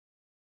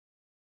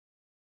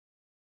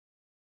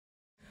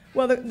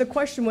Well, the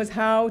question was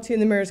how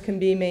telomeres can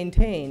be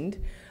maintained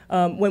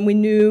when we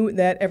knew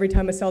that every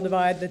time a cell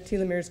divided, the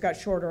telomeres got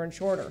shorter and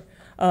shorter.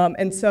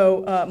 And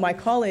so my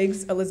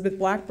colleagues, Eizabeth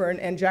Blackburn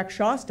and Jack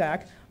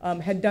Szostack,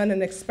 had done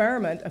an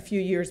experiment a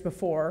few years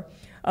before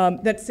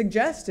that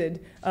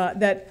suggested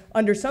that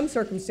under some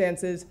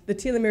circumstances, the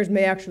telomeres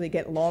may actually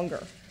get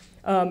longer.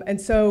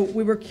 And so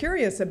we were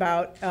curious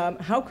about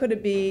how could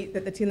it be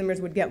that the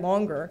telomeres would get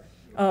longer.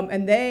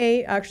 And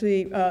they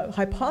actually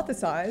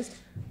hypothesized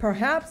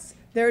perhaps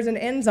there's an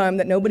enzyme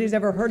that nobody's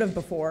ever heard of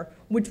before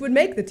which would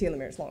make the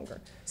telomeres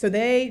longer. So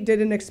they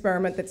did an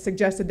experiment that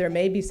suggested there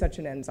may be such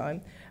an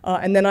enzyme.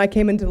 And then I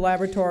came into the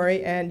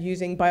laboratory and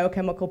using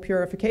biochemical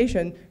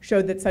purification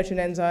showed that such an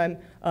enzyme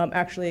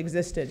actually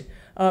existed.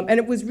 And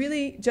it was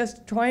really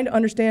just trying to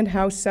understand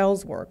how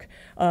cells work.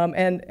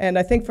 And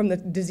I think from the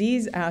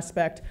disease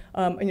aspect,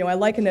 I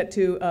liken it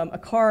to a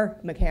car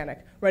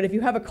mechanic, right? If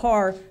you have a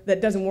car that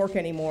doesn't work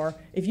anymore,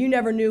 if you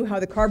never knew how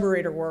the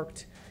carburetor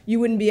worked, you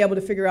wouldn't be able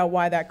to figure out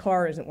why that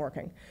car isn't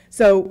working.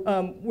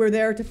 So we're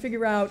there to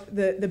figure out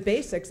the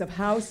basics of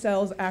how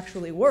cells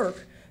actually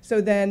work. So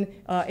then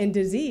in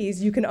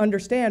disease, you can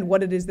understand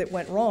what it is that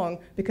went wrong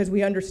because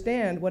we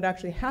understand what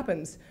actually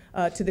happens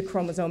to the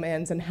chromosome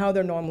ends and how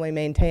they're normally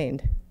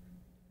maintained.